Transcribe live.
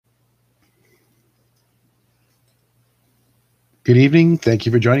Good evening. Thank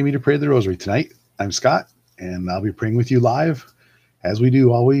you for joining me to pray the rosary tonight. I'm Scott, and I'll be praying with you live, as we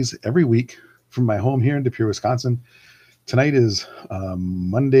do always every week from my home here in De Pere, Wisconsin. Tonight is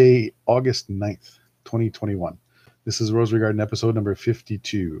Monday, August 9th, 2021. This is Rosary Garden episode number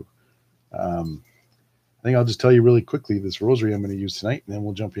 52. I think I'll just tell you really quickly this rosary I'm going to use tonight, and then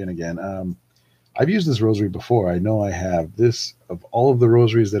we'll jump in again. I've used this rosary before. I know I have. This, of all of the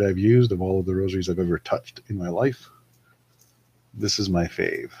rosaries that I've used, of all of the rosaries I've ever touched in my life, this is my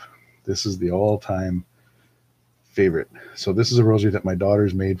fave. This is the all-time favorite. So this is a rosary that my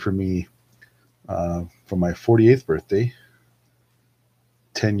daughters made for me for my 48th birthday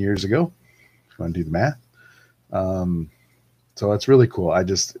 10 years ago, if you want to do the math. So it's really cool.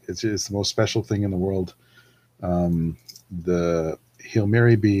 It's the most special thing in the world. The Hail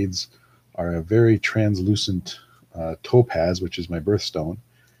Mary beads are a very translucent topaz, which is my birthstone.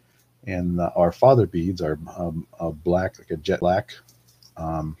 And our father beads are a black, like a jet black.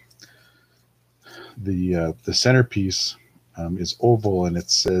 The centerpiece is oval, and it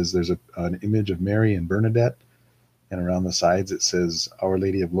says there's an image of Mary and Bernadette, and around the sides it says Our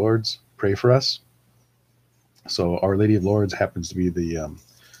Lady of Lourdes, pray for us. So Our Lady of Lourdes happens to be the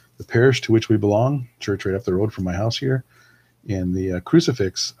parish to which we belong, church right up the road from my house here. And the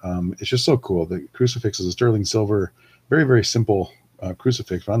crucifix, it's just so cool. The crucifix is a sterling silver, very, very simple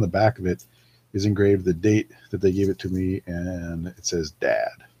crucifix. But on the back of it is engraved the date that they gave it to me, and it says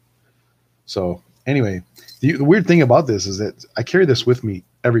Dad. So anyway, the weird thing about this is that I carry this with me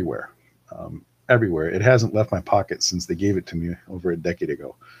everywhere. Everywhere. It hasn't left my pocket since they gave it to me over a decade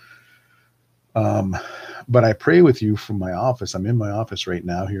ago. But I pray with you from my office. I'm in my office right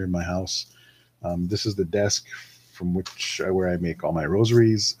now here in my house. This is the desk from where I make all my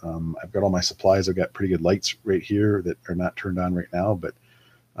rosaries. I've got all my supplies. I've got pretty good lights right here that are not turned on right now, but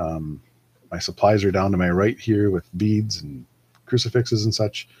my supplies are down to my right here with beads and crucifixes and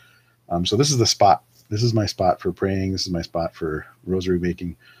such. So this is the spot. This is my spot for praying. This is my spot for rosary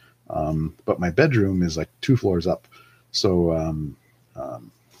making. But my bedroom is like 2 floors up. So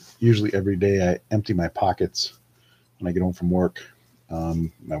usually every day I empty my pockets when I get home from work,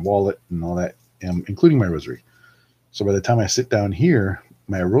 my wallet and all that, including my rosary. So by the time I sit down here,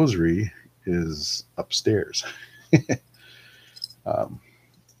 my rosary is upstairs.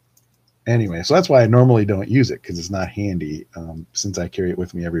 Anyway, so that's why I normally don't use it, because it's not handy. Since I carry it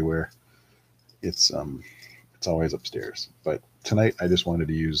with me everywhere, it's always upstairs. But tonight I just wanted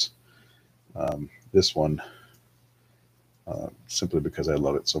to use this one simply because I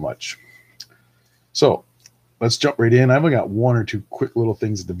love it so much. So let's jump right in. I've only got one or two quick little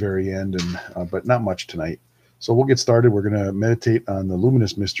things at the very end, but not much tonight. So we'll get started. We're going to meditate on the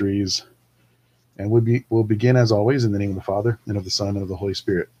luminous mysteries, and we'll begin as always in the name of the Father, and of the Son, and of the Holy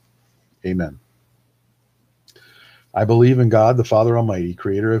Spirit. Amen. I believe in God, the Father Almighty,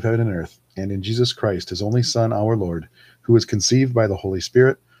 creator of heaven and earth, and in Jesus Christ, his only Son, our Lord, who was conceived by the Holy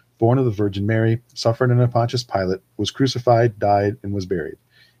Spirit, born of the Virgin Mary, suffered under Pontius Pilate, was crucified, died, and was buried.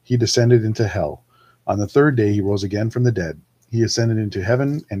 He descended into hell. On the third day he rose again from the dead. He ascended into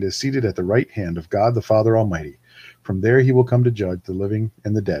heaven and is seated at the right hand of God the Father Almighty. From there he will come to judge the living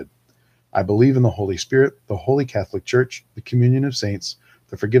and the dead. I believe in the Holy Spirit, the Holy Catholic Church, the communion of saints,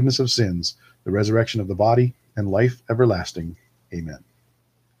 the forgiveness of sins, the resurrection of the body, and life everlasting. Amen.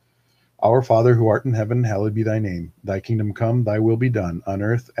 Our Father, who art in heaven, hallowed be thy name. Thy kingdom come, thy will be done, on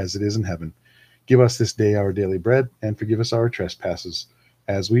earth as it is in heaven. Give us this day our daily bread, and forgive us our trespasses,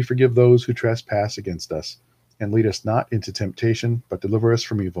 as we forgive those who trespass against us. And lead us not into temptation, but deliver us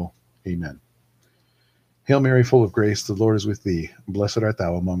from evil. Amen. Hail Mary, full of grace, the Lord is with thee. Blessed art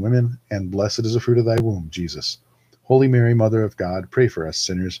thou among women, and blessed is the fruit of thy womb, Jesus. Holy Mary, Mother of God, pray for us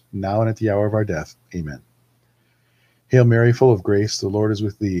sinners, now and at the hour of our death. Amen. Hail Mary, full of grace, the Lord is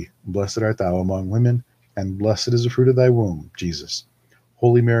with thee. Blessed art thou among women, and blessed is the fruit of thy womb, Jesus.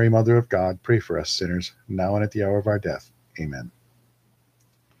 Holy Mary, Mother of God, pray for us sinners, now and at the hour of our death. Amen.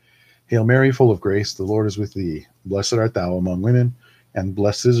 Hail Mary, full of grace, the Lord is with thee. Blessed art thou among women, and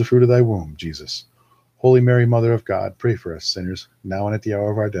blessed is the fruit of thy womb, Jesus. Holy Mary, Mother of God, pray for us sinners, now and at the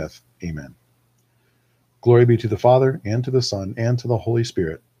hour of our death. Amen. Glory be to the Father, and to the Son, and to the Holy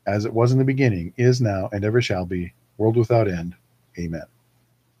Spirit, as it was in the beginning, is now, and ever shall be, world without end. Amen.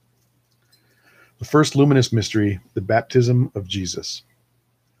 The first luminous mystery, the baptism of Jesus.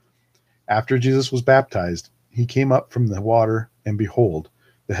 After Jesus was baptized, he came up from the water, and behold,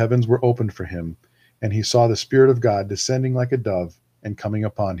 the heavens were opened for him, and he saw the Spirit of God descending like a dove and coming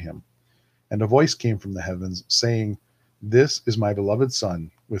upon him. And a voice came from the heavens, saying, This is my beloved Son,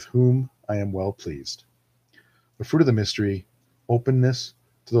 with whom I am well pleased. The fruit of the mystery, openness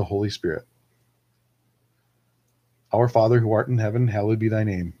to the Holy Spirit. Our Father who art in heaven, hallowed be thy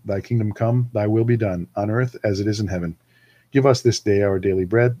name. Thy kingdom come, thy will be done, on earth as it is in heaven. Give us this day our daily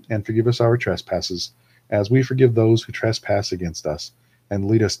bread, and forgive us our trespasses, as we forgive those who trespass against us. And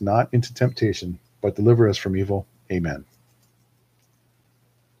lead us not into temptation, but deliver us from evil. Amen.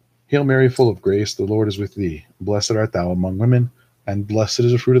 Hail Mary, full of grace, the Lord is with thee. Blessed art thou among women, and blessed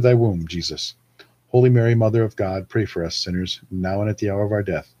is the fruit of thy womb, Jesus. Holy Mary, Mother of God, pray for us sinners, now and at the hour of our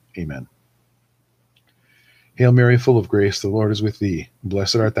death. Amen. Hail Mary, full of grace, the Lord is with thee.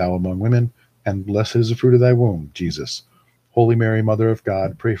 Blessed art thou among women, and blessed is the fruit of thy womb, Jesus. Holy Mary, Mother of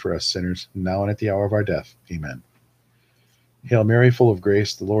God, pray for us sinners, now and at the hour of our death. Amen. Hail Mary, full of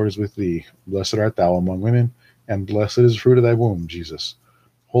grace, the Lord is with thee. Blessed art thou among women, and blessed is the fruit of thy womb, Jesus.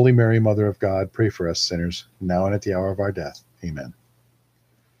 Holy Mary, Mother of God, pray for us sinners, now and at the hour of our death. Amen.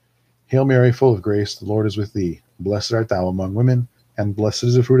 Hail Mary, full of grace, the Lord is with thee. Blessed art thou among women, and blessed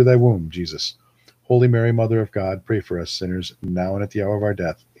is the fruit of thy womb, Jesus. Holy Mary, Mother of God, pray for us sinners, now and at the hour of our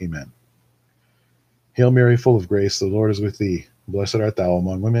death. Amen. Hail Mary, full of grace, the Lord is with thee. Blessed art thou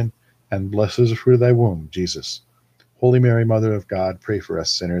among women, and blessed is the fruit of thy womb, Jesus. Holy Mary, Mother of God, pray for us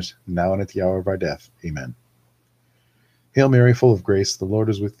sinners, now and at the hour of our death. Amen. Hail Mary, full of grace, the Lord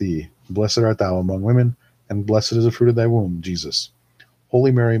is with thee. Blessed art thou among women, and blessed is the fruit of thy womb, Jesus.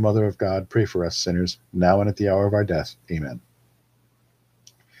 Holy Mary, Mother of God, pray for us sinners, now and at the hour of our death. Amen.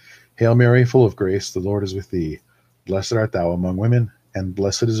 Hail Mary, full of grace, the Lord is with thee. Blessed art thou among women, and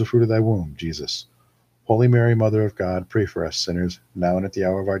blessed is the fruit of thy womb, Jesus. Holy Mary, Mother of God, pray for us sinners, now and at the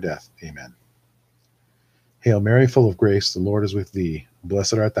hour of our death. Amen. Hail Mary, full of grace, the Lord is with thee.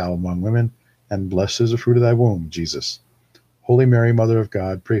 Blessed art thou among women, and blessed is the fruit of thy womb, Jesus. Holy Mary, Mother of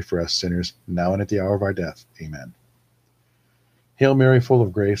God, pray for us sinners, now and at the hour of our death. Amen. Hail Mary, full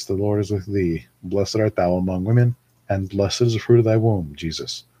of grace, the Lord is with thee. Blessed art thou among women, and blessed is the fruit of thy womb,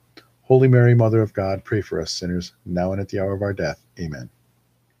 Jesus. Holy Mary, Mother of God, pray for us sinners, now and at the hour of our death. Amen.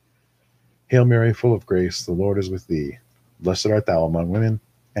 Hail Mary, full of grace, the Lord is with thee. Blessed art thou among women,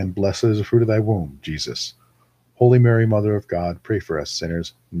 and blessed is the fruit of thy womb, Jesus. Holy Mary, Mother of God, pray for us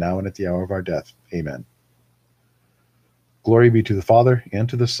sinners, now and at the hour of our death. Amen. Glory be to the Father, and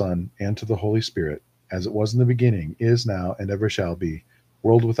to the Son, and to the Holy Spirit, as it was in the beginning, is now, and ever shall be,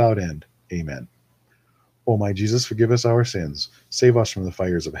 world without end. Amen. O my Jesus, forgive us our sins, save us from the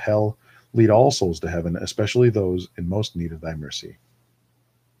fires of hell, lead all souls to heaven, especially those in most need of thy mercy.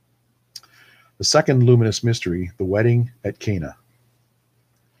 The second luminous mystery, the wedding at Cana.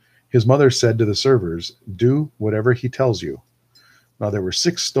 His mother said to the servers, "Do whatever he tells you." Now there were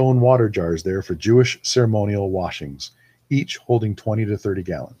 6 stone water jars there for Jewish ceremonial washings, each holding 20 to 30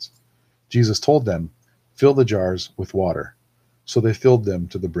 gallons. Jesus told them, "Fill the jars with water." So they filled them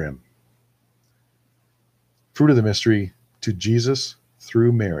to the brim. Fruit of the mystery, to Jesus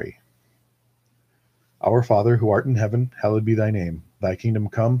through Mary. Our Father, who art in heaven, hallowed be thy name. Thy kingdom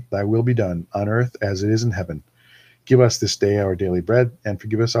come, thy will be done, on earth as it is in heaven. Give us this day our daily bread, and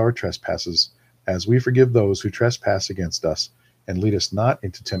forgive us our trespasses, as we forgive those who trespass against us. And lead us not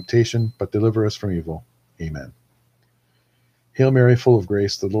into temptation, but deliver us from evil. Amen. Hail Mary, full of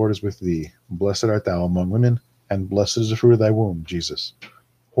grace, the Lord is with thee. Blessed art thou among women, and blessed is the fruit of thy womb, Jesus.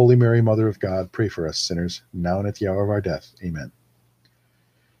 Holy Mary, Mother of God, pray for us sinners, now and at the hour of our death. Amen.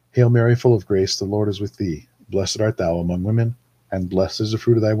 Hail Mary, full of grace, the Lord is with thee. Blessed art thou among women, and blessed is the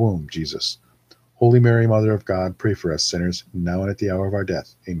fruit of thy womb, Jesus. Holy Mary, Mother of God, pray for us sinners, now and at the hour of our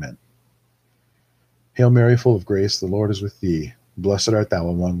death. Amen. Hail Mary, full of grace, the Lord is with thee. Blessed art thou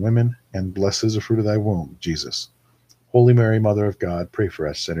among women, and blessed is the fruit of thy womb, Jesus. Holy Mary, Mother of God, pray for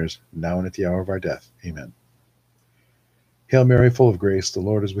us sinners, now and at the hour of our death. Amen. Hail Mary, full of grace, the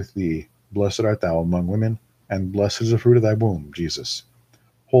Lord is with thee. Blessed art thou among women, and blessed is the fruit of thy womb, Jesus.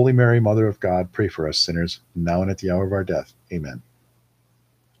 Holy Mary, Mother of God, pray for us sinners, now and at the hour of our death. Amen.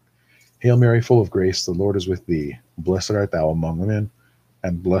 Hail Mary, full of grace, the Lord is with thee. Blessed art thou among women,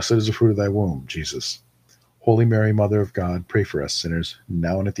 and blessed is the fruit of thy womb, Jesus. Holy Mary, Mother of God, pray for us sinners,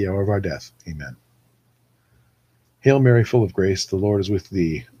 now and at the hour of our death. Amen. Hail Mary, full of grace, the Lord is with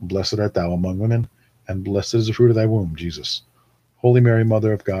thee. Blessed art thou among women, and blessed is the fruit of thy womb, Jesus. Holy Mary,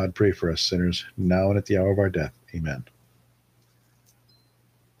 Mother of God, pray for us sinners, now and at the hour of our death. Amen.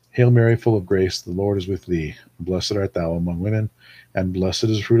 Hail Mary, full of grace, the Lord is with thee. Blessed art thou among women, and blessed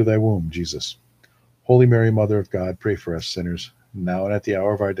is the fruit of thy womb, Jesus. Holy Mary, Mother of God, pray for us sinners, now and at the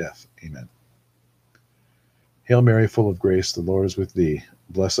hour of our death. Amen. Hail Mary, full of grace, the Lord is with thee.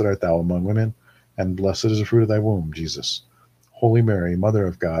 Blessed art thou among women, and blessed is the fruit of thy womb, Jesus. Holy Mary, Mother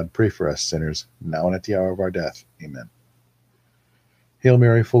of God, pray for us sinners, now and at the hour of our death. Amen. Hail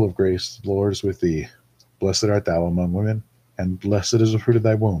Mary, full of grace, the Lord is with thee. Blessed art thou among women, and blessed is the fruit of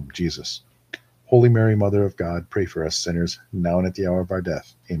thy womb, Jesus. Holy Mary, Mother of God, pray for us sinners, now and at the hour of our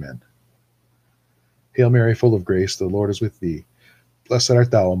death. Amen. Hail Mary, full of grace, the Lord is with thee. Blessed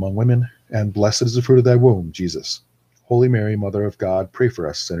art thou among women, and blessed is the fruit of thy womb, Jesus. Holy Mary, Mother of God, pray for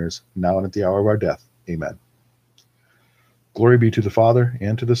us sinners, now and at the hour of our death. Amen. Glory be to the Father,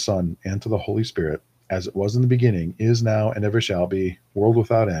 and to the Son, and to the Holy Spirit, as it was in the beginning, is now, and ever shall be, world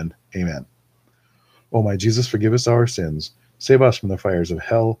without end. Amen. O my Jesus, forgive us our sins, save us from the fires of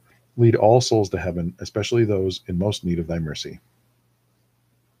hell, lead all souls to heaven, especially those in most need of thy mercy.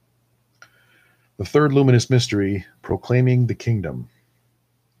 The third luminous mystery, proclaiming the kingdom.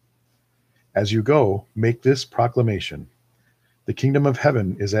 As you go, make this proclamation. The kingdom of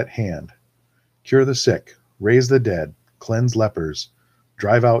heaven is at hand. Cure the sick, raise the dead, cleanse lepers,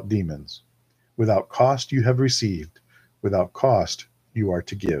 drive out demons. Without cost you have received, without cost you are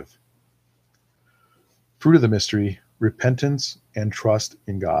to give. Fruit of the mystery, repentance and trust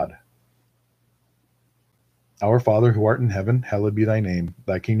in God. Our Father who art in heaven, hallowed be thy name.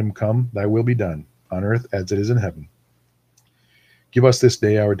 Thy kingdom come, thy will be done, on earth as it is in heaven. Give us this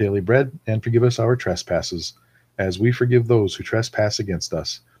day our daily bread, and forgive us our trespasses, as we forgive those who trespass against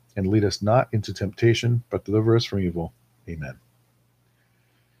us. And lead us not into temptation, but deliver us from evil. Amen.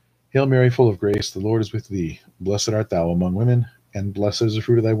 Hail Mary, full of grace, the Lord is with thee. Blessed art thou among women, and blessed is the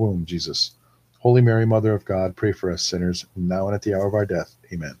fruit of thy womb, Jesus. Holy Mary, Mother of God, pray for us sinners, now and at the hour of our death.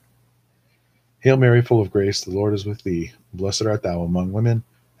 Amen. Hail Mary, full of grace, the Lord is with thee. Blessed art thou among women,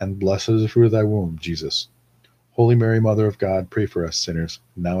 and blessed is the fruit of thy womb, Jesus. Holy Mary, Mother of God, pray for us sinners,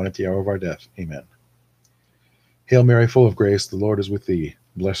 now and at the hour of our death. Amen. Hail Mary, full of grace, the Lord is with thee.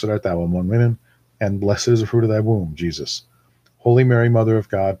 Blessed art thou among women, and blessed is the fruit of thy womb, Jesus. Holy Mary, Mother of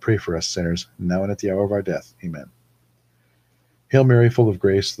God, pray for us sinners, now and at the hour of our death. Amen. Hail Mary, full of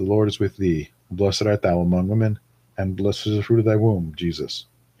grace, the Lord is with thee. Blessed art thou among women, and blessed is the fruit of thy womb, Jesus.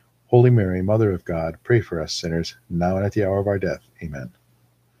 Holy Mary, Mother of God, pray for us sinners, now and at the hour of our death. Amen.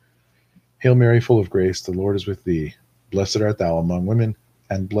 Hail Mary, full of grace, the Lord is with thee. Blessed art thou among women,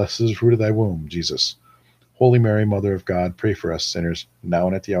 and blessed is the fruit of thy womb, Jesus. Holy Mary, Mother of God, pray for us sinners, now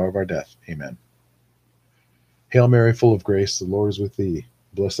and at the hour of our death. Amen. Hail Mary, full of grace, the Lord is with thee.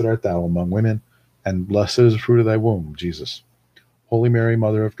 Blessed art thou among women, and blessed is the fruit of thy womb, Jesus. Holy Mary,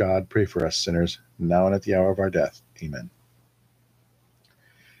 Mother of God, pray for us sinners, now and at the hour of our death. Amen.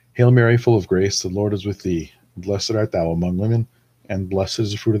 Hail Mary, full of grace, the Lord is with thee. Blessed art thou among women, and blessed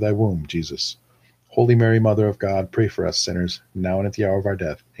is the fruit of thy womb, Jesus. Holy Mary, Mother of God, pray for us sinners, now and at the hour of our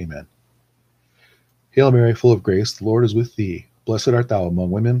death. Amen. Hail Mary, full of grace, the Lord is with thee. Blessed art thou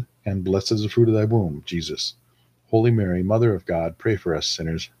among women, and blessed is the fruit of thy womb, Jesus. Holy Mary, Mother of God, pray for us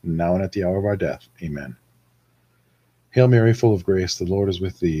sinners, now and at the hour of our death. Amen. Hail Mary, full of grace, the Lord is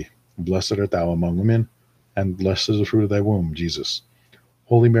with thee. Blessed art thou among women, and blessed is the fruit of thy womb, Jesus.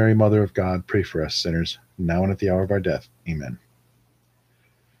 Holy Mary, Mother of God, pray for us sinners, now and at the hour of our death. Amen.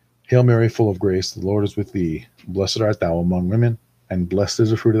 Hail Mary, full of grace, the Lord is with thee. Blessed art thou among women, and blessed is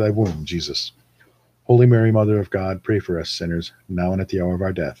the fruit of thy womb, Jesus. Holy Mary, Mother of God, pray for us sinners, now and at the hour of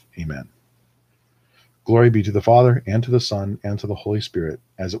our death. Amen. Glory be to the Father, and to the Son, and to the Holy Spirit,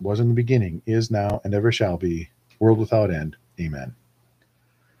 as it was in the beginning, is now, and ever shall be, world without end. Amen.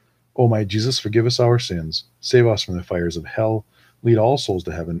 O my Jesus, forgive us our sins, save us from the fires of hell, lead all souls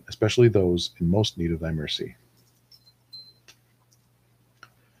to heaven, especially those in most need of thy mercy.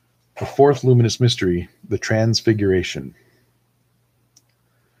 The fourth luminous mystery, the Transfiguration.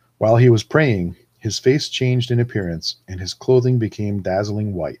 While he was praying, his face changed in appearance, and his clothing became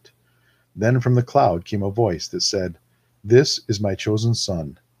dazzling white. Then from the cloud came a voice that said, "This is my chosen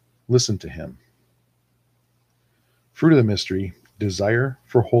Son. Listen to him." Fruit of the mystery, desire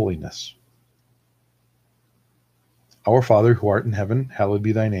for holiness. Our Father, who art in heaven, hallowed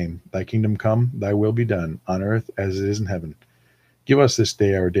be thy name. Thy kingdom come, thy will be done, on earth as it is in heaven. Give us this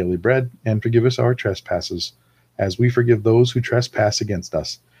day our daily bread, and forgive us our trespasses, as we forgive those who trespass against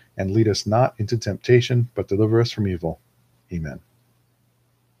us. And lead us not into temptation, but deliver us from evil. Amen.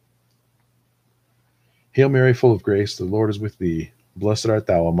 Hail Mary, full of grace, the Lord is with thee. Blessed art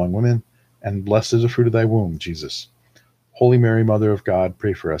thou among women, and blessed is the fruit of thy womb, Jesus. Holy Mary, Mother of God,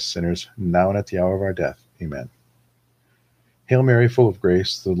 pray for us sinners, now and at the hour of our death. Amen. Hail Mary, full of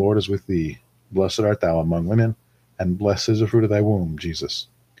grace, the Lord is with thee. Blessed art thou among women, and blessed is the fruit of thy womb, Jesus.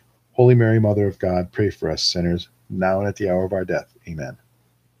 Holy Mary, Mother of God, pray for us sinners, now and at the hour of our death. Amen.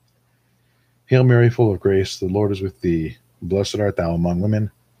 Hail Mary, full of grace, the Lord is with thee. Blessed art thou among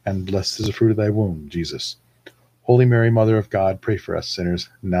women, and blessed is the fruit of thy womb, Jesus. Holy Mary, Mother of God, pray for us sinners,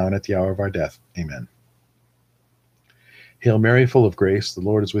 now and at the hour of our death. Amen. Hail Mary, full of grace, the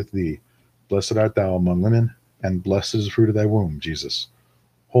Lord is with thee. Blessed art thou among women, and blessed is the fruit of thy womb, Jesus.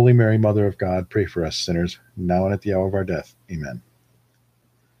 Holy Mary, Mother of God, pray for us sinners, now and at the hour of our death. Amen.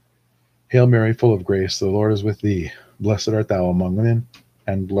 Hail Mary, full of grace, the Lord is with thee. Blessed art thou among women,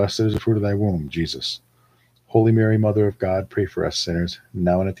 and blessed is the fruit of thy womb, Jesus. Holy Mary, Mother of God, pray for us sinners,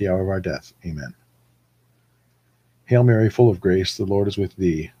 now and at the hour of our death. Amen. Hail Mary, full of grace, the Lord is with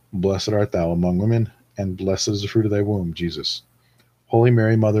thee. Blessed art thou among women, and blessed is the fruit of thy womb, Jesus. Holy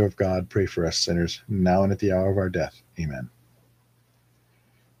Mary, Mother of God, pray for us sinners, now and at the hour of our death. Amen.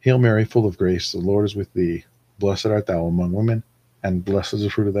 Hail Mary, full of grace, the Lord is with thee. Blessed art thou among women, and blessed is the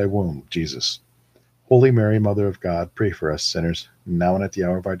fruit of thy womb, Jesus. Holy Mary, Mother of God, pray for us sinners, now and at the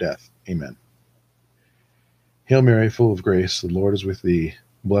hour of our death. Amen. Hail Mary, full of grace, the Lord is with thee.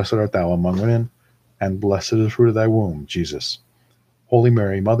 Blessed art thou among women, and blessed is the fruit of thy womb, Jesus. Holy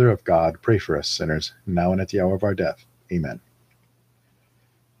Mary, Mother of God, pray for us sinners, now and at the hour of our death. Amen.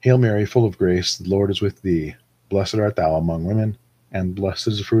 Hail Mary, full of grace, the Lord is with thee. Blessed art thou among women, and blessed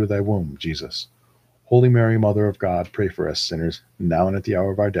is the fruit of thy womb, Jesus. Holy Mary, Mother of God, pray for us sinners, now and at the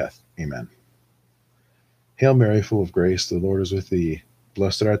hour of our death. Amen. Hail Mary, full of grace, the Lord is with thee.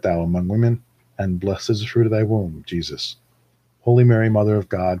 Blessed art thou among women, and blessed is the fruit of thy womb, Jesus. Holy Mary, Mother of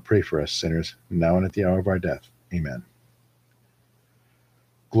God, pray for us sinners, now and at the hour of our death. Amen.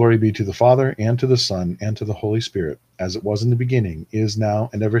 Glory be to the Father, and to the Son, and to the Holy Spirit, as it was in the beginning, is now,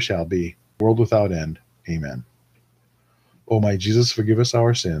 and ever shall be, world without end. Amen. O my Jesus, forgive us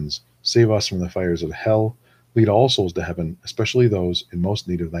our sins, save us from the fires of hell, lead all souls to heaven, especially those in most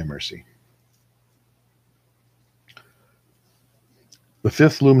need of thy mercy. The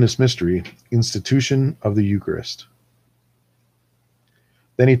fifth luminous mystery, institution of the Eucharist.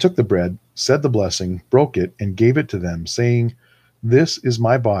 Then he took the bread, said the blessing, broke it, and gave it to them, saying, This is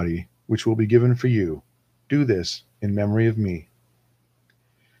my body, which will be given for you. Do this in memory of me.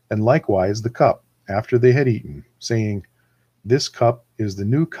 And likewise the cup, after they had eaten, saying, This cup is the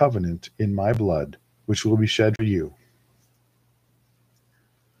new covenant in my blood, which will be shed for you.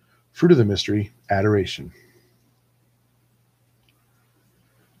 Fruit of the mystery, adoration.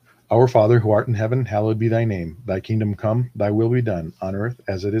 Our Father, who art in heaven, hallowed be thy name. Thy kingdom come, thy will be done, on earth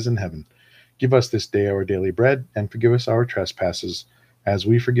as it is in heaven. Give us this day our daily bread, and forgive us our trespasses, as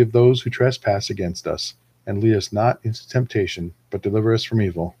we forgive those who trespass against us. And lead us not into temptation, but deliver us from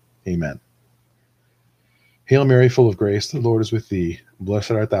evil. Amen. Hail Mary, full of grace, the Lord is with thee.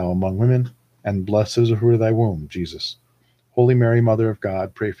 Blessed art thou among women, and blessed is the fruit of thy womb, Jesus. Holy Mary, Mother of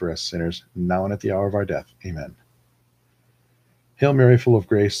God, pray for us sinners, now and at the hour of our death. Amen. Hail Mary, full of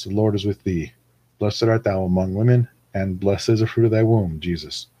grace, the Lord is with thee. Blessed art thou among women, and blessed is the fruit of thy womb,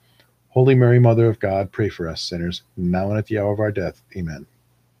 Jesus. Holy Mary, Mother of God, pray for us sinners, now and at the hour of our death. Amen.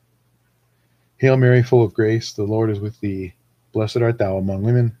 Hail Mary, full of grace, the Lord is with thee. Blessed art thou among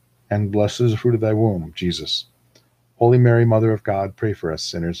women, and blessed is the fruit of thy womb, Jesus. Holy Mary, Mother of God, pray for us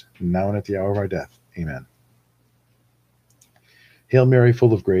sinners, now and at the hour of our death. Amen. Hail Mary,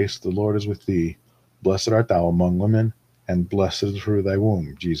 full of grace, the Lord is with thee. Blessed art thou among women, and blessed is the fruit of thy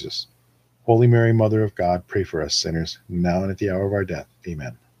womb, Jesus. Holy Mary, Mother of God, pray for us sinners, now and at the hour of our death.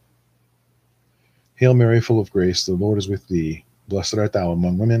 Amen. Hail Mary, full of grace, the Lord is with thee. Blessed art thou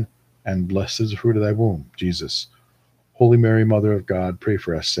among women, and blessed is the fruit of thy womb, Jesus. Holy Mary, Mother of God, pray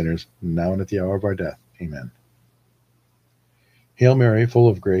for us sinners, now and at the hour of our death. Amen. Hail Mary, full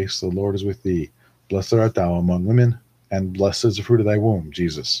of grace, the Lord is with thee. Blessed art thou among women, and blessed is the fruit of thy womb,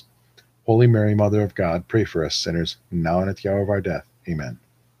 Jesus. Holy Mary, Mother of God, pray for us sinners, now and at the hour of our death. Amen.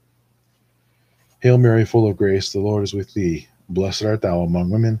 Hail Mary, full of grace, the Lord is with thee. Blessed art thou among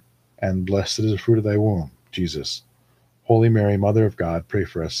women, and blessed is the fruit of thy womb, Jesus. Holy Mary, Mother of God, pray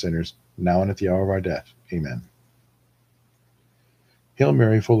for us sinners, now and at the hour of our death. Amen. Hail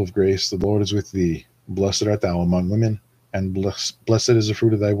Mary, full of grace, the Lord is with thee. Blessed art thou among women, and blessed is the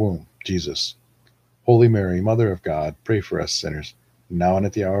fruit of thy womb, Jesus. Holy Mary, Mother of God, pray for us sinners, now and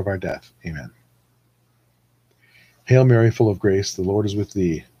at the hour of our death. Amen. Hail Mary, full of grace, the Lord is with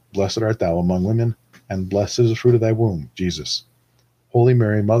thee. Blessed art thou among women, and blessed is the fruit of thy womb, Jesus. Holy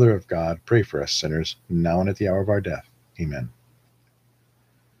Mary, Mother of God, pray for us sinners, now and at the hour of our death. Amen.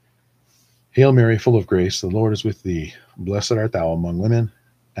 Hail Mary, full of grace, the Lord is with thee. Blessed art thou among women,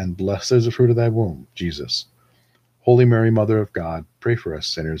 and blessed is the fruit of thy womb, Jesus. Holy Mary, Mother of God, pray for us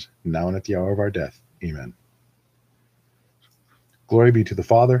sinners, now and at the hour of our death. Amen. Glory be to the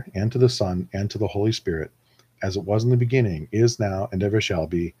Father, and to the Son, and to the Holy Spirit, as it was in the beginning, is now, and ever shall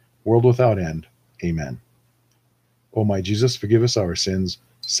be, world without end. Amen. O my Jesus, forgive us our sins,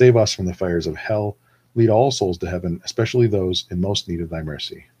 save us from the fires of hell, lead all souls to heaven, especially those in most need of thy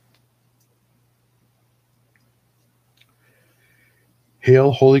mercy.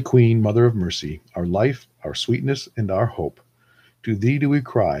 Hail, Holy Queen, Mother of Mercy, our life, our sweetness, and our hope. To thee do we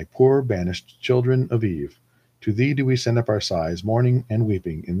cry, poor banished children of Eve. To thee do we send up our sighs, mourning and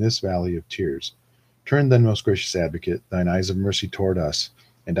weeping in this valley of tears. Turn then, most gracious advocate, thine eyes of mercy toward us,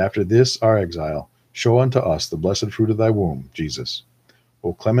 and after this our exile, show unto us the blessed fruit of thy womb, Jesus.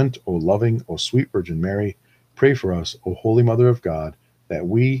 O clement, O loving, O sweet Virgin Mary, pray for us, O Holy Mother of God, that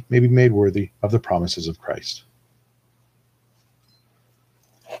we may be made worthy of the promises of Christ.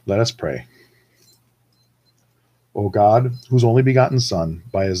 Let us pray. O God, whose only begotten Son,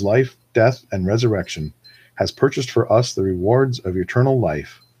 by his life, death, and resurrection, has purchased for us the rewards of eternal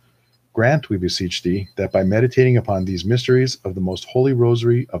life, grant, we beseech thee, that by meditating upon these mysteries of the most holy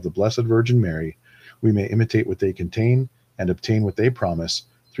rosary of the Blessed Virgin Mary, we may imitate what they contain and obtain what they promise,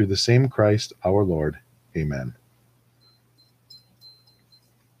 through the same Christ our Lord. Amen.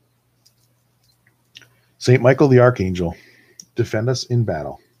 Saint Michael the Archangel, defend us in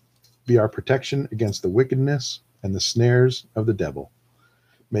battle. Be our protection against the wickedness and the snares of the devil.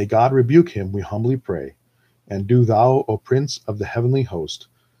 May God rebuke him, we humbly pray. And do thou, O Prince of the heavenly host,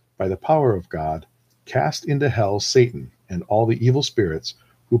 by the power of God, cast into hell Satan and all the evil spirits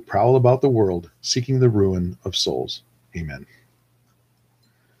who prowl about the world, seeking the ruin of souls. Amen.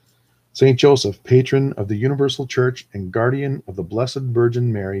 Saint Joseph, patron of the universal church and guardian of the Blessed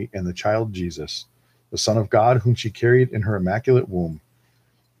Virgin Mary and the child Jesus, the Son of God whom she carried in her immaculate womb,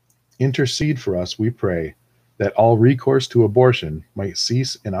 intercede for us, we pray, that all recourse to abortion might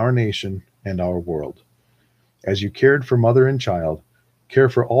cease in our nation and our world. As you cared for mother and child, care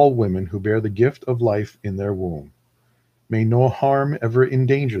for all women who bear the gift of life in their womb. May no harm ever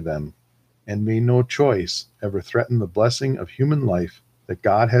endanger them, and may no choice ever threaten the blessing of human life that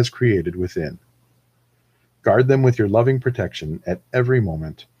God has created within. Guard them with your loving protection at every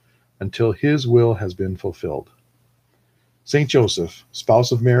moment, until his will has been fulfilled. Saint Joseph,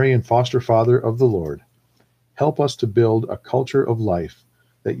 spouse of Mary and foster father of the Lord, help us to build a culture of life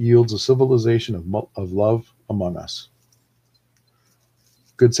that yields a civilization of love among us.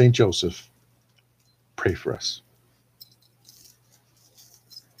 Good Saint Joseph, pray for us.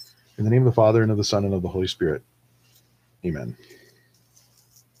 In the name of the Father, and of the Son, and of the Holy Spirit. Amen.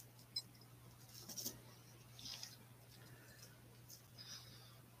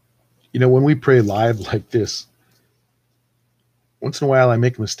 You know, when we pray live like this, once in a while I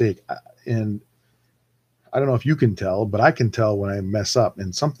make a mistake, and I don't know if you can tell, but I can tell when I mess up,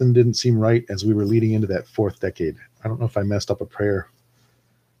 and something didn't seem right as we were leading into that fourth decade. I don't know if I messed up a prayer.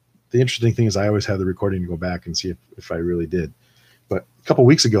 The interesting thing is I always have the recording to go back and see if I really did. But a couple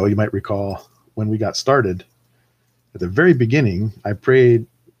weeks ago, you might recall, when we got started, at the very beginning, I prayed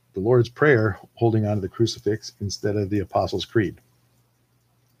the Lord's Prayer holding onto the crucifix instead of the Apostles' Creed.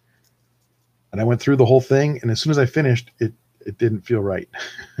 And I went through the whole thing, and as soon as I finished, it didn't feel right.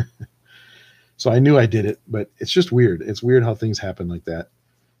 So I knew I did it, but it's just weird. It's weird how things happen like that.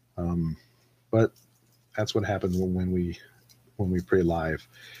 But that's what happens when we pray live.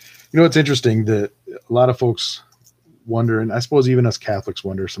 You know, it's interesting that a lot of folks wonder, and I suppose even us Catholics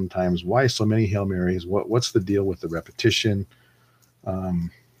wonder sometimes, why so many Hail Marys? What's the deal with the repetition?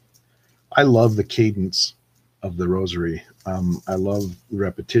 I love the cadence of the rosary. I love the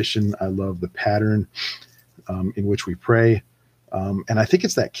repetition. I love the pattern in which we pray. And I think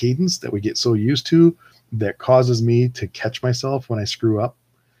it's that cadence that we get so used to that causes me to catch myself when I screw up.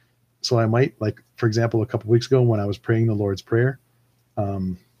 So I might, like, for example, a couple weeks ago when I was praying the Lord's Prayer,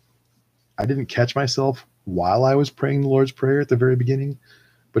 I didn't catch myself while I was praying the Lord's Prayer at the very beginning.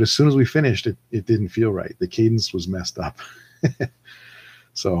 But as soon as we finished, it didn't feel right. The cadence was messed up.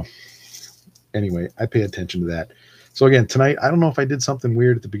 So anyway, I pay attention to that. So again, tonight, I don't know if I did something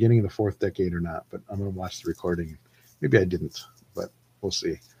weird at the beginning of the fourth decade or not, but I'm going to watch the recording. Maybe I didn't, but we'll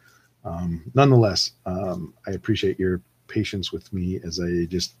see. Nonetheless, I appreciate your patience with me as I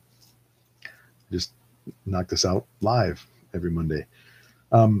just knock this out live every Monday.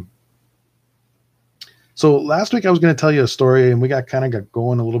 So last week I was going to tell you a story, and we got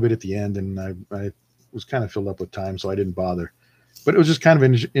going a little bit at the end, and I was kind of filled up with time, so I didn't bother. But it was just kind of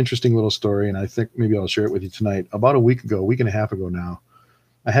an interesting little story, and I think maybe I'll share it with you tonight. About a week and a half ago now,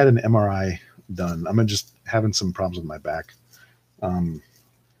 I had an MRI done. I'm just having some problems with my back.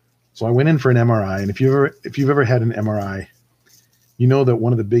 So I went in for an MRI, and if you've ever had an MRI, you know that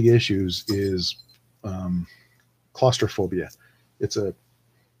one of the big issues is claustrophobia. It's a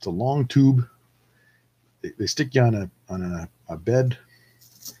long tube. They stick you on a bed,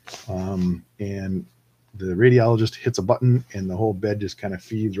 and the radiologist hits a button, and the whole bed just kind of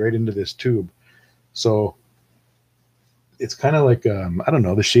feeds right into this tube. So it's kind of like, I don't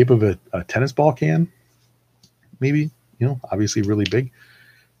know, the shape of a tennis ball can, maybe, obviously really big.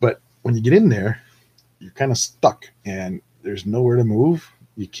 But when you get in there, you're kind of stuck, and there's nowhere to move.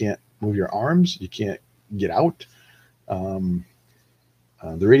 You can't move your arms. You can't get out. The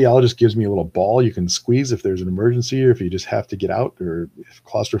radiologist gives me a little ball you can squeeze if there's an emergency or if you just have to get out or if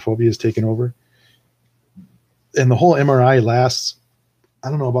claustrophobia is taken over. And the whole MRI lasts, I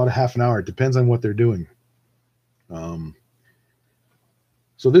don't know, about a half an hour. It depends on what they're doing.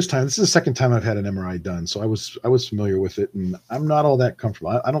 So this is the second time I've had an MRI done. So I was familiar with it, and I'm not all that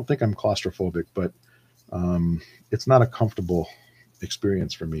comfortable. I don't think I'm claustrophobic, but it's not a comfortable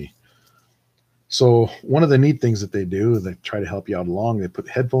experience for me. So one of the neat things that they do, they try to help you out along. They put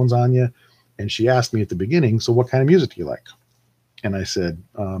headphones on you, and she asked me at the beginning, "So what kind of music do you like?" And I said,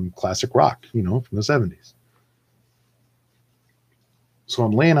 "Classic rock, from the 70s." So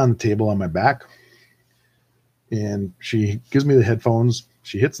I'm laying on the table on my back, and she gives me the headphones.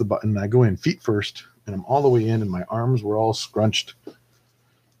 She hits the button, and I go in feet first, and I'm all the way in, and my arms were all scrunched,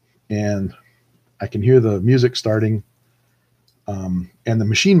 and I can hear the music starting, and the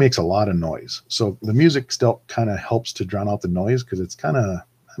machine makes a lot of noise. So the music still kind of helps to drown out the noise because it's kind of,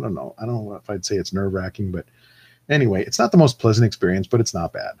 I don't know if I'd say it's nerve-wracking, but anyway, it's not the most pleasant experience, but it's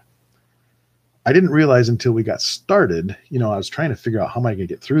not bad. I didn't realize until we got started, I was trying to figure out how am I going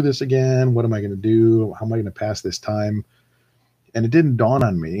to get through this again? What am I going to do? How am I going to pass this time? And it didn't dawn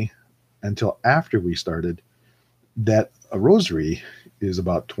on me until after we started that a rosary is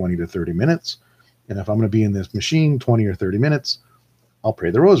about 20 to 30 minutes. And if I'm going to be in this machine 20 or 30 minutes, I'll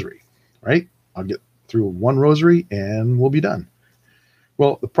pray the rosary, right? I'll get through one rosary and we'll be done.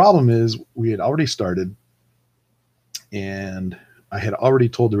 Well, the problem is we had already started, and I had already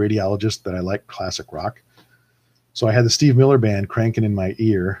told the radiologist that I like classic rock. So I had the Steve Miller Band cranking in my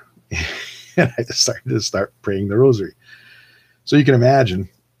ear, and I decided to start praying the rosary. So you can imagine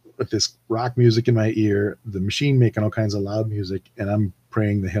with this rock music in my ear, the machine making all kinds of loud music, and I'm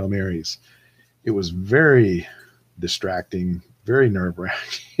praying the Hail Marys. It was very distracting, very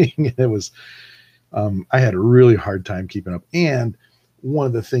nerve-wracking. It was, I had a really hard time keeping up. And one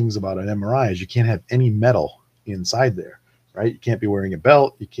of the things about an MRI is you can't have any metal inside there, right? You can't be wearing a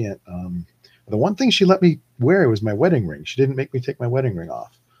belt. You can't, the one thing she let me wear was my wedding ring. She didn't make me take my wedding ring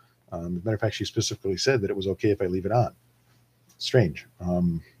off. As a matter of fact, she specifically said that it was okay if I leave it on. Strange.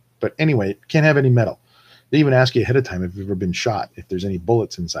 But anyway, can't have any metal. They even ask you ahead of time if you've ever been shot, if there's any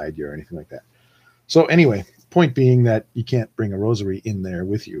bullets inside you or anything like that. So anyway, point being that you can't bring a rosary in there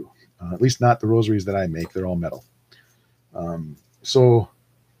with you, at least not the rosaries that I make. They're all metal. So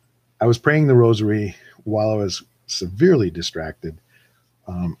I was praying the rosary while I was severely distracted.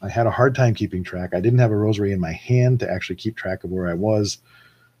 I had a hard time keeping track. I didn't have a rosary in my hand to actually keep track of where I was.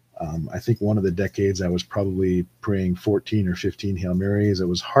 I think one of the decades I was probably praying 14 or 15 Hail Marys. It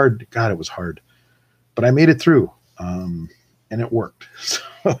was hard. God, it was hard. But I made it through, and it worked. So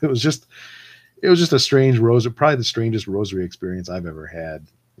it was just a strange rosary, probably the strangest rosary experience I've ever had.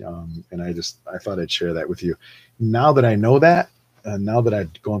 And I thought I'd share that with you. Now that I know that, and now that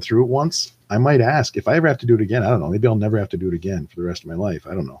I've gone through it once, I might ask if I ever have to do it again. I don't know. Maybe I'll never have to do it again for the rest of my life.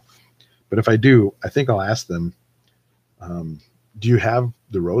 I don't know. But if I do, I think I'll ask them, do you have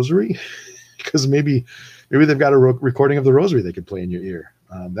the rosary? Because maybe they've got a recording of the rosary they could play in your ear.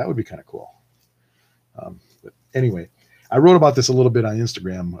 That would be kind of cool. But anyway, I wrote about this a little bit on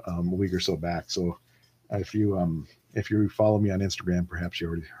Instagram a week or so back. So if you follow me on Instagram, perhaps you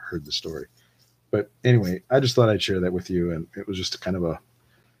already heard the story. But anyway, I just thought I'd share that with you, and it was just kind of a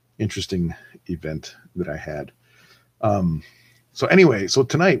interesting event that I had. So anyway, so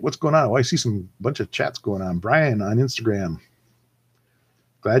tonight, what's going on? Well, I see some bunch of chats going on. Brian on Instagram.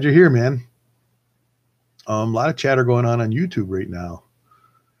 Glad you're here, man. A lot of chatter going on YouTube right now.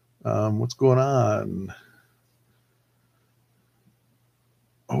 What's going on?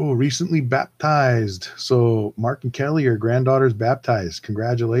 Oh, recently baptized. So Mark and Kelly, your granddaughter's baptized.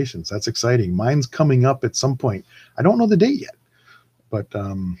 Congratulations. That's exciting. Mine's coming up at some point. I don't know the date yet, but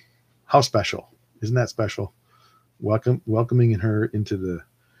how special. Isn't that special? Welcoming her into the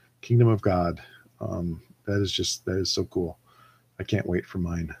kingdom of God. That is so cool. I can't wait for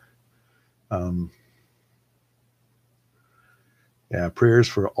mine. Yeah, prayers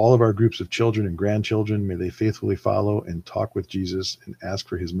for all of our groups of children and grandchildren. May they faithfully follow and talk with Jesus and ask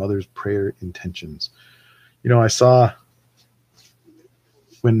for his mother's prayer intentions. I saw,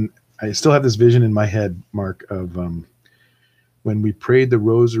 when I still have this vision in my head, Mark, of when we prayed the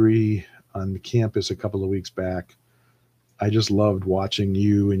rosary on the campus a couple of weeks back. I just loved watching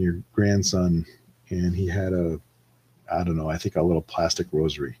you and your grandson, and he had I think a little plastic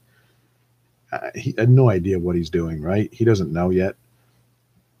rosary. He had no idea what he's doing, right? He doesn't know yet.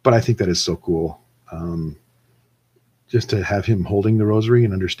 But I think that is so cool. Just to have him holding the rosary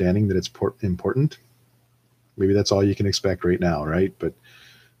and understanding that it's important. maybe that's all you can expect right now, right? But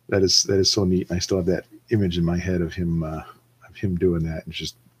that is so neat. And I still have that image in my head of him doing that, and it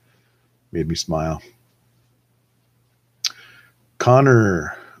just made me smile.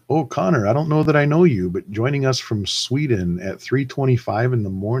 Connor. Oh, Connor, I don't know that I know you, but joining us from Sweden at 3:25 in the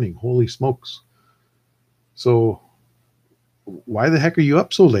morning. Holy smokes. So why the heck are you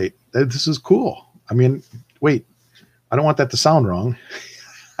up so late? This is cool. I mean, wait, I don't want that to sound wrong.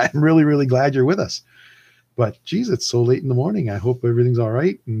 I'm really, really glad you're with us. But geez, it's so late in the morning. I hope everything's all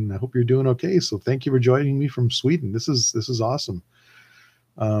right, and I hope you're doing okay. So thank you for joining me from Sweden. This is awesome.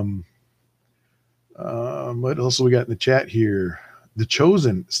 What else we got in the chat here? The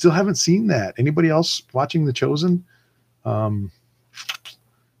Chosen. Still haven't seen that. Anybody else watching The Chosen? I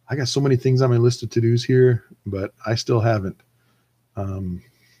got so many things on my list of to-dos here, but I still haven't. One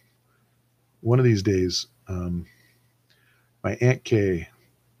of these days, my Aunt Kay.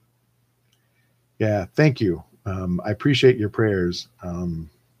 Yeah, thank you. I appreciate your prayers.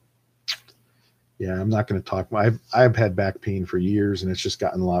 Yeah, I'm not going to talk. I've had back pain for years, and it's just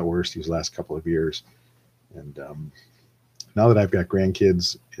gotten a lot worse these last couple of years. And now that I've got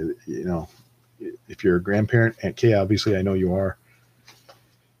grandkids, you know, if you're a grandparent, Aunt Kay, obviously I know you are.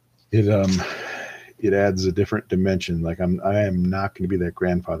 It adds a different dimension. Like I am not going to be that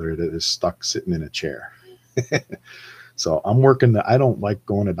grandfather that is stuck sitting in a chair. So I'm working. I don't like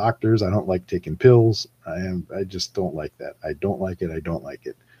going to doctors. I don't like taking pills. I just don't like that. I don't like it. I don't like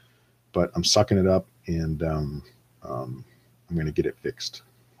it. But I'm sucking it up, and I'm going to get it fixed,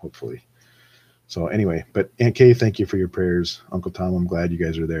 hopefully. So anyway, but Aunt Kay, thank you for your prayers. Uncle Tom, I'm glad you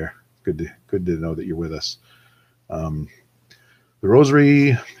guys are there. Good to know that you're with us. The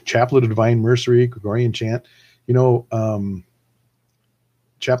Rosary, Chaplet of Divine Mercy, Gregorian Chant. You know,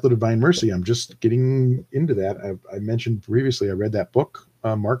 Chaplet of Divine Mercy, I'm just getting into that. I mentioned previously, I read that book,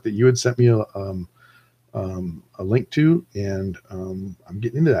 Mark, that you had sent me a link to, and I'm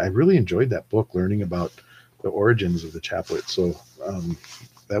getting into that. I really enjoyed that book, learning about the origins of the chaplet. So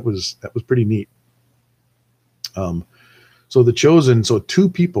that was pretty neat. So The Chosen, so two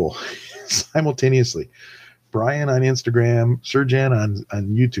people simultaneously. Brian on Instagram, Serjan on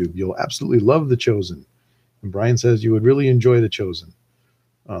YouTube. You'll absolutely love The Chosen. And Brian says you would really enjoy The Chosen.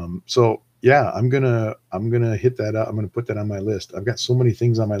 So yeah, I'm gonna hit that up. I'm gonna put that on my list. I've got so many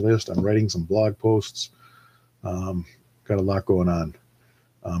things on my list. I'm writing some blog posts. Got a lot going on.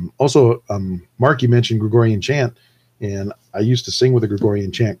 Also, Mark, you mentioned Gregorian chant, and I used to sing with a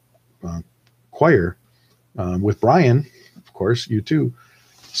Gregorian chant choir with Brian, of course, you too.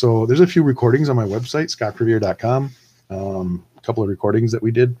 So there's a few recordings on my website, scottcrevier.com. A couple of recordings that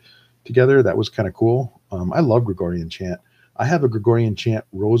we did together. That was kind of cool. I love Gregorian chant. I have a Gregorian chant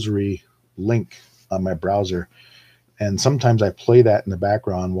rosary link on my browser, and sometimes I play that in the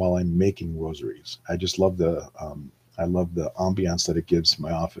background while I'm making rosaries. I just love the ambiance that it gives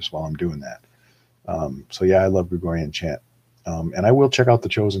my office while I'm doing that. So yeah, I love Gregorian chant, and I will check out The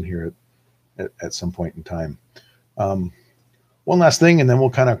Chosen here at some point in time. One last thing, and then we'll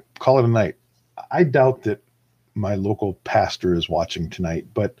kind of call it a night. I doubt that my local pastor is watching tonight,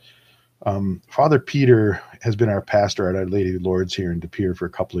 but Father Peter has been our pastor at Our Lady of Lourdes here in De Pere for a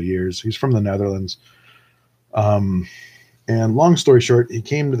couple of years. He's from the Netherlands. And long story short, he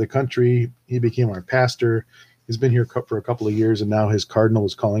came to the country. He became our pastor. He's been here for a couple of years, and now his cardinal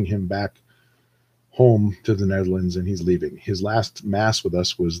is calling him back home to the Netherlands, and he's leaving. His last mass with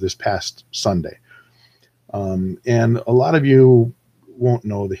us was this past Sunday. And a lot of you won't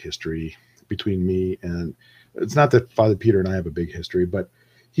know the history between me, and it's not that Father Peter and I have a big history, but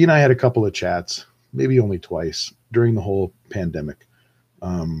he and I had a couple of chats, maybe only twice, during the whole pandemic.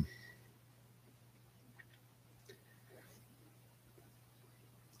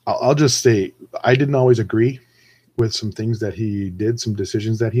 I'll just say I didn't always agree with some things that he did, some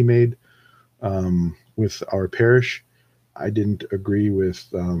decisions that he made with our parish. I didn't agree with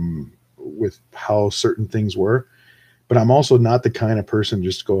how certain things were, but I'm also not the kind of person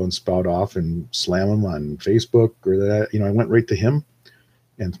just to go and spout off and slam him on Facebook or that. You know, I went right to him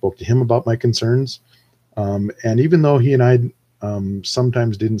and spoke to him about my concerns. And even though he and I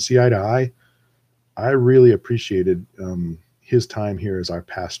sometimes didn't see eye to eye, I really appreciated his time here as our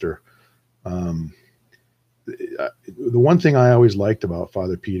pastor. The one thing I always liked about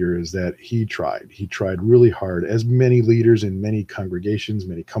Father Peter is that he tried really hard, as many leaders in many congregations,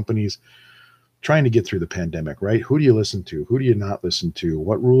 many companies, trying to get through the pandemic, right? Who do you listen to? Who do you not listen to?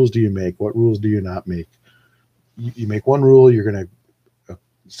 What rules do you make? What rules do you not make? You make one rule, you're going to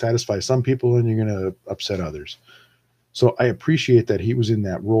satisfy some people and you're going to upset others. So I appreciate that he was in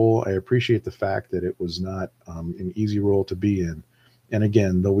that role. I appreciate the fact that it was not an easy role to be in. And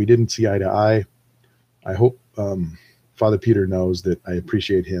again, though we didn't see eye to eye, I hope Father Peter knows that I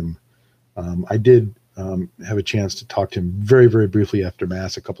appreciate him. I did have a chance to talk to him very, very briefly after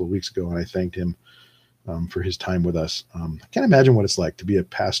Mass a couple of weeks ago, and I thanked him for his time with us. I can't imagine what it's like to be a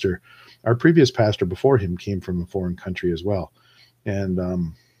pastor. Our previous pastor before him came from a foreign country as well. And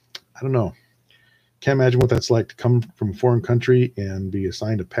I don't know. Can't imagine what that's like to come from a foreign country and be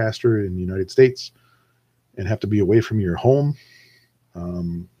assigned a pastor in the United States and have to be away from your home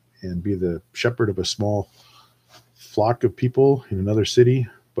and be the shepherd of a small flock of people in another city.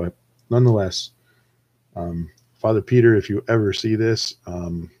 But nonetheless, Father Peter, if you ever see this,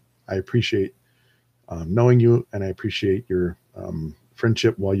 I appreciate knowing you, and I appreciate your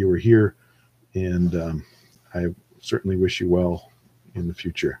friendship while you were here, and I certainly wish you well in the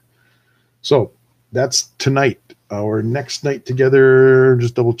future. So that's tonight. Our next night together,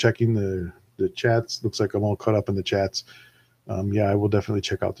 just double checking the chats. Looks like I'm all caught up in the chats. Yeah, I will definitely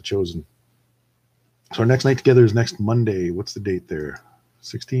check out The Chosen. So our next night together is next Monday. What's the date there?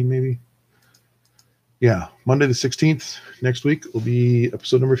 16 maybe? Yeah, Monday the 16th next week will be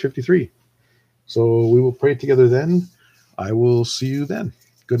episode number 53. So we will pray together then. I will see you then.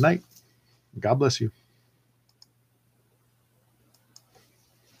 Good night. God bless you.